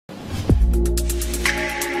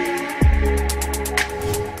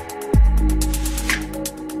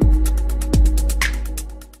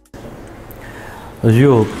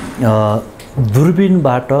यो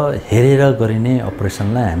दूरबीनबाट हेरेर गरिने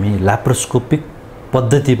अपरेसनलाई हामी ल्याप्रोस्कोपिक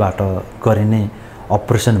पद्धतिबाट गरिने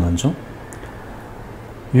अपरेसन भन्छौँ।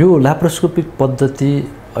 यो ल्याप्रोस्कोपिक पद्धति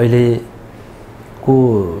अहिलेको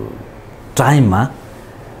टाइममा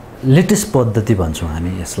लेटेस्ट पद्धति भन्छौँ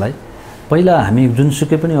हामी यसलाई। पहिला हामी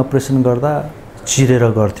जुनसुकै पनि अपरेसन गर्दा चिरेर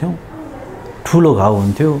गर्थ्यौँ, ठुलो घाउ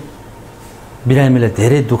हुन्थ्यो, बिरामीलाई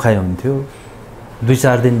धेरै दुखाइ हुन्थ्यो।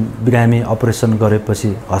 2-4 दिन बिरामी अपरेसन गरेपछि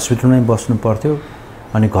हस्पिटलमै बस्नु पर्थ्यो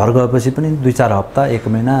अनि घर गएपछि पनि 2-4 हप्ता 1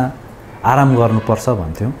 महिना आराम गर्नुपर्छ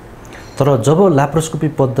भन्थ्यौँ। तर जब ल्याप्रोस्कोपी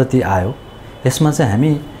पद्धति आयो यसमा चाहिँ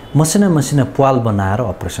हामी मसिना प्वाल बनाएर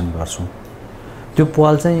अपरेसन गर्छौँ। त्यो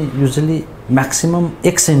प्वाल चाहिँ युजुअली म्याक्सिमम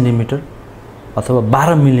 1 सेन्टिमिटर अथवा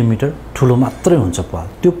 12 मिलिमिटर ठुलो मात्रै हुन्छ प्वाल।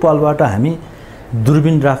 त्यो प्वालबाट हामी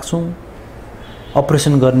दूरबीन राख्छौँ,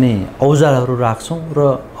 अपरेसन गर्ने औजारहरू राख्छौँ र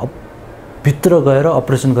भित्र गएर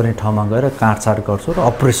अपरेसन गर्ने ठाउँमा गएर काटछाट गर्छौँ र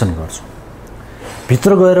अपरेसन गर्छौँ।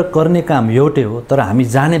 भित्र गएर गर्ने काम एउटै हो तर हामी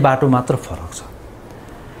जाने बाटो मात्र फरक छ।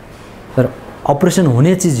 तर अपरेसन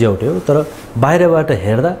हुने चिज एउटै हो तर बाहिरबाट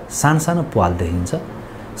हेर्दा सानो प्वाल देखिन्छ।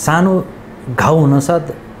 सानो घाउ हुनसाथ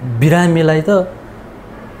बिरामीलाई त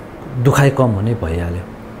दुखाइ कम हुने भइहाल्यो।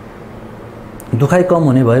 दुखाइ कम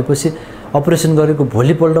हुने भएपछि अपरेसन गरेको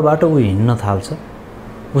भोलिपल्टबाट ऊ हिँड्न थाल्छ।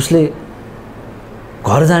 उसले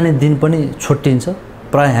घर जाने दिन पनि छुट्टिन्छ।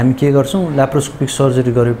 प्राय हामी के गर्छौँ, ल्याप्रोस्कोपिक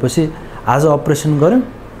सर्जरी गरेपछि आज अपरेसन गऱ्यौँ,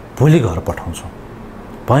 भोलि घर पठाउँछौँ,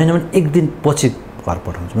 भएन भने 1 दिन पछि घर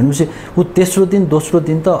पठाउँछौँ। भनेपछि ऊ तेस्रो दिन दोस्रो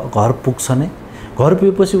दिन त घर पुग्छ नै। घर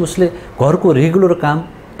पुगेपछि उसले घरको रेगुलर काम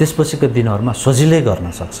त्यसपछिको दिनहरूमा सजिलै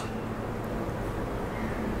गर्न सक्छ।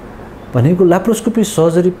 भनेको ल्याप्रोस्कोपी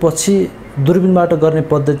सर्जरी पछि दूरबीनबाट गर्ने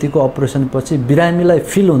पद्धतिको अपरेसन पछि बिरामीलाई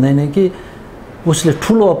फिल हुँदैन कि उसले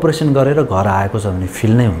ठुलो अपरेसन गरेर घर आएको छ भने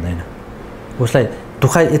फिल नै हुँदैन। उसलाई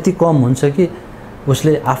दुखाइ यति कम हुन्छ कि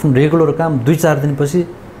उसले आफ्नो रेगुलर काम 2-4 दिनपछि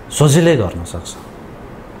सजिलै गर्न सक्छ।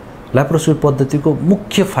 ल्याप्रोस्कोपी पद्धतिको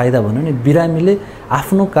मुख्य फाइदा भन्यो भने बिरामीले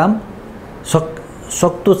आफ्नो काम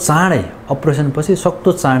सक्दो चाँडै अपरेसन पछि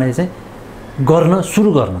सक्दो चाँडै चाहिँ गर्न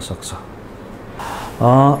सुरु गर्न सक्छ।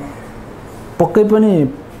 पक्कै पनि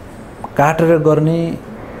काटेर गर्ने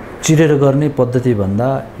चिरेर गर्ने पद्धति भन्दा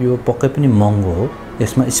यो पक्कै पनि महँगो हो।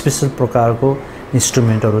 यसमा स्पेशल प्रकारको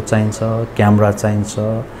इन्स्ट्रुमेन्टहरू चाहिन्छ, क्यामेरा चाहिन्छ,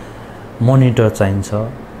 मोनिटर चाहिन्छ।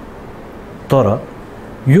 तर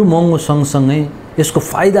यो महँगो सँगसँगै यसको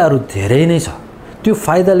फाइदाहरू धेरै नै छ। त्यो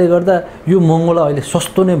फाइदाले गर्दा यो महँगोलाई अहिले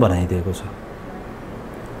सस्तो नै बनाइदिएको छ।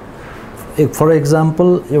 फर एक्जाम्पल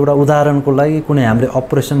एउटा उदाहरणको लागि कुनै हामीले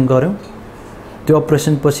अपरेसन गऱ्यौँ, त्यो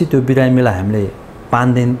अपरेसन पछि त्यो बिरामीलाई हामीले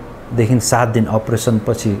 5 दिनदेखि 7 दिन अपरेसन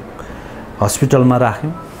पछि हस्पिटलमा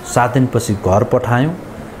राख्यौँ, 7 दिनपछि घर पठायौँ।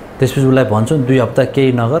 त्यसपछि उसलाई भन्छौँ 2 हप्ता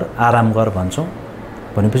केही नगर, आराम गर भन्छौँ।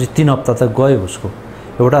 भनेपछि 3 हप्ता त गयो उसको।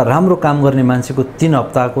 एउटा राम्रो काम गर्ने मान्छेको 3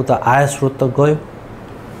 हप्ताको त आय स्रोत त गयो।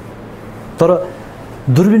 तर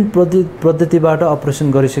दूरबीन पद्धतिबाट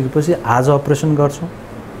अपरेसन गरिसकेपछि आज अपरेसन गर्छौँ,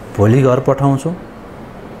 भोलि घर पठाउँछौँ,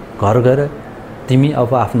 घर गएर तिमी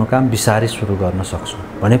अब आफ्नो काम बिस्तारै सुरु गर्न सक्छौ।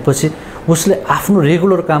 भनेपछि उसले आफ्नो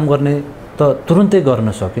रेगुलर काम गर्ने त तुरुन्तै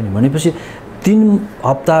गर्न सक्यो नि। भनेपछि 3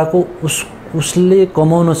 हप्ताको उसले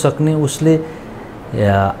कमाउन सक्ने, उसले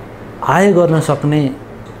आय गर्न सक्ने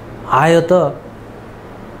आय त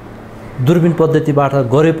दूरबीन पद्धतिबाट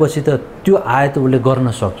गरेपछि त त्यो आय त उसले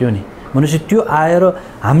गर्न सक्यो नि। भनेपछि त्यो आय र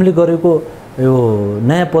हामीले गरेको यो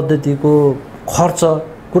नयाँ पद्धतिको खर्च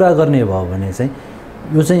कुरा गर्ने भयो भने चाहिँ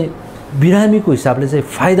यो चाहिँ बिरामीको हिसाबले चाहिँ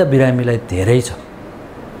फाइदा बिरामीलाई धेरै छ।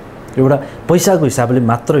 एउटा पैसाको हिसाबले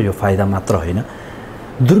मात्र यो फाइदा मात्र होइन।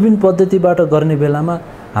 दूरबीन पद्धतिबाट गर्ने बेलामा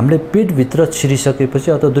हामीले पेटभित्र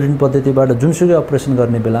छिरिसकेपछि अथवा दूरबीन पद्धतिबाट जुनसुकै अपरेसन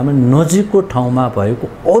गर्ने बेलामा नजिकको ठाउँमा भएको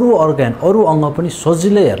अरू अर्गान, अरू अङ्ग पनि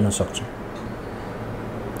सजिलै हेर्न सक्छौँ।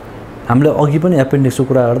 हामीले अघि पनि एपेन्डिक्सको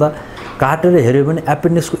कुरा गर्दा काटेर हेऱ्यो भने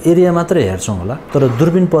एपेन्डिक्सको एरिया मात्रै हेर्छौँ होला। तर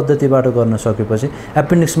दूरबीन पद्धतिबाट गर्न सकेपछि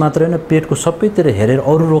एपेन्डिक्स मात्रै होइन, पेटको सबैतिर हेरेर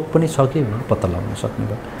अरू रोग पनि छ कि पत्ता लगाउन सक्ने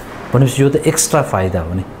भयो। भनेपछि यो त एक्स्ट्रा फाइदा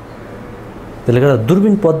हो नि। त्यसले गर्दा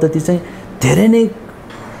दूरबीन पद्धति चाहिँ धेरै नै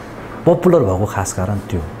पपुलर भएको खास कारण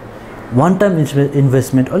त्यो। 1 टाइम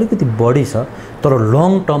इन्भेस्टमेन्ट अलिकति बढी छ तर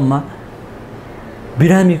लङ टर्ममा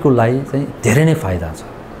बिरामीको लागि चाहिँ धेरै नै फाइदा छ।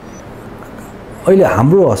 अहिले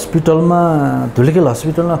हाम्रो हस्पिटलमा, धुलिखेल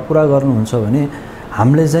हस्पिटलमा कुरा गर्नुहुन्छ भने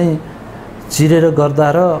हामीले चाहिँ चिरेर गर्दा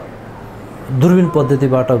र दूरबीन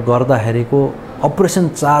पद्धतिबाट गर्दाखेरिको अपरेसन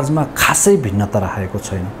चार्जमा खासै भिन्नता राखेको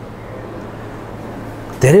छैन।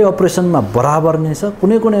 धेरै अपरेसनमा बराबर नै छ,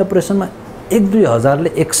 कुनै अपरेसनमा 1-2 हजारले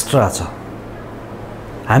एक्स्ट्रा छ।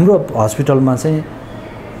 हाम्रो हस्पिटलमा चाहिँ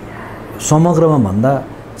समग्रमा भन्दा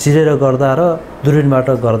चिरेर गर्दा र दूरबीनबाट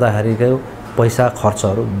गर्दाखेरिको पैसा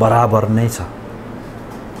खर्चहरू बराबर नै छ।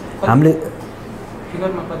 हामीले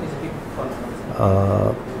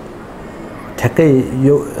ठ्याक्कै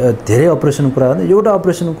यो धेरै अपरेसनको कुरा गर्ने, एउटा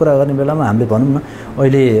अपरेसनको कुरा गर्ने बेलामा हामीले भनौँ न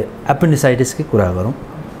अहिले एपेन्डिसाइटिसकै कुरा गरौँ।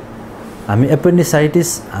 हामी एपेन्डिसाइटिस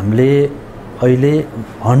हामीले अहिले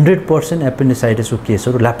 100% एपेन्डिसाइटिसको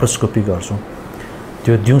केसहरू ल्याप्रोस्कोपी गर्छौँ।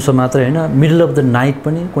 त्यो दिउँसो मात्रै होइन, मिडल अफ द नाइट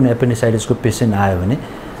पनि कुनै एपेन्डिसाइटिसको पेसेन्ट आयो भने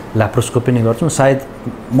ल्याप्रोस्कोपी नै गर्छौँ। सायद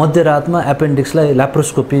मध्यरातमा एपेन्डिक्सलाई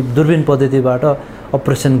ल्याप्रोस्कोपी दूरबीन पद्धतिबाट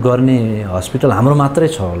अपरेसन गर्ने हस्पिटल हाम्रो मात्रै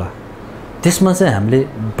छ होला। त्यसमा चाहिँ हामीले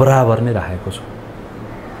बराबर नै राखेको छौँ,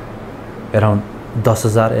 एराउन्ड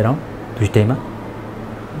 10,000 एराउन्ड दुइटैमा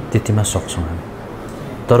त्यतिमा सक्छौँ हामी।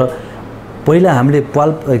 तर पहिला हामीले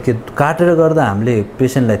काटेर गर्दा हामीले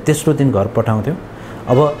पेसेन्टलाई तेस्रो दिन घर पठाउँथ्यौँ,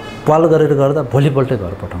 अब पाल गरेर गर्दा भोलिपल्टै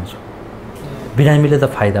घर पठाउँछौँ। बिरामीले त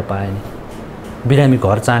फाइदा पाए नि, बिरामी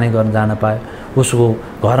घर जान पायो, उसको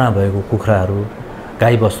घरमा भएको कुखुराहरू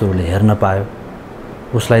गाईबस्तुहरूले हेर्न पायो,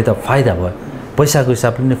 उसलाई त फाइदा भयो, पैसाको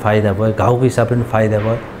हिसाबले पनि फाइदा भयो, घाउको हिसाबले पनि फाइदा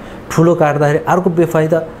भयो। ठुलो काट्दाखेरि अर्को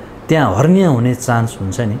बेफाइदा त्यहाँ हर्निया हुने चान्स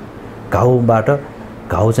हुन्छ नि,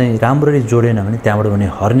 घाउ चाहिँ राम्ररी जोडेन भने त्यहाँबाट हुने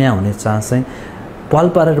हर्निया हुने चान्स चाहिँ पाल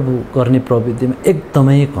पारेर गर्ने प्रविधिमा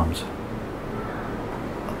एकदमै कम छ।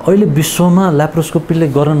 अहिले विश्वमा ल्याप्रोस्कोपीले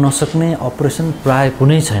गर्न नसक्ने अपरेसन प्राय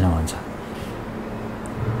कुनै छैन भन्छ,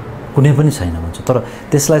 कुनै पनि छैन भन्छ। तर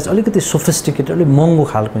त्यसलाई चाहिँ अलिकति सोफिस्टिकेटेड, अलिक महँगो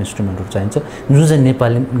खालको इन्स्ट्रुमेन्टहरू चाहिन्छ जुन चाहिँ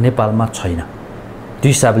नेपालमा छैन, त्यो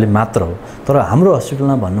हिसाबले मात्र हो। तर हाम्रो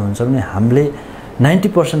हस्पिटलमा भन्नुहुन्छ भने हामीले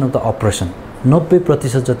 90% अफ द अपरेसन,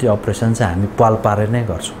 90% जति अपरेसन चाहिँ हामी पाल पारेर नै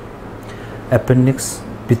गर्छौँ। एपेन्डिक्स,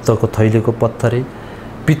 पित्तको थैलीको पत्थरी,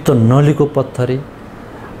 पित्त नलीको पत्थरी,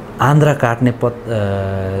 आन्द्रा काट्ने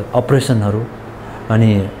अपरेसनहरू, अनि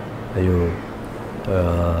यो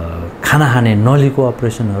खाना खाने नलीको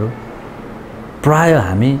अपरेसनहरू प्राय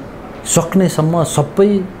हामी सक्नेसम्म सबै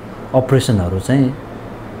अपरेसनहरू चाहिँ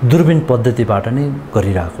दूरबीन पद्धतिबाट नै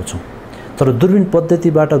गरिरहेको छौँ। तर दूरबीन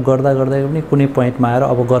पद्धतिबाट गर्दा पनि कुनै पोइन्टमा आएर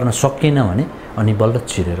अब गर्न सकिएन भने अनि बल्ल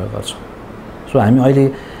चिरेर गर्छौँ। सो हामी अहिले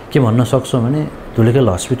के भन्न सक्छौँ भने धुलिखेल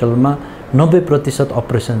हस्पिटलमा 90%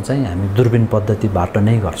 अपरेसन चाहिँ हामी दूरबीन पद्धतिबाट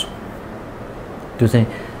नै गर्छौँ। त्यो चाहिँ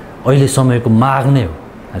अहिले समयको माग नै हो,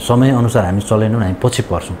 समयअनुसार हामी चलेनौँ, हामी पछि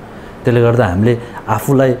पर्छौँ। त्यसले गर्दा हामीले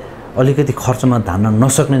आफूलाई अलिकति खर्चमा धान्न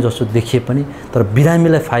नसक्ने जस्तो देखिए पनि तर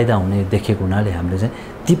बिरामीलाई फाइदा हुने देखेको हुनाले हामीले चाहिँ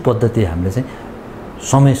ती पद्धति हामीले चाहिँ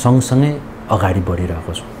समय सँगसँगै अगाडि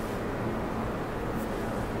बढिरहेको छौँ।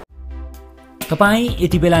 तपाईँ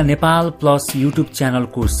यति बेला नेपाल प्लस युट्युब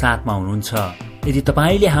च्यानलको साथमा हुनुहुन्छ। यदि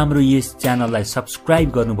तपाईँले हाम्रो यस च्यानललाई सब्स्क्राइब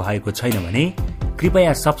गर्नुभएको छैन भने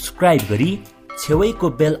कृपया सब्स्क्राइब गरी छेवैको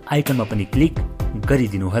बेल आइकनमा पनि क्लिक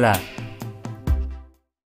गरिदिनुहोला।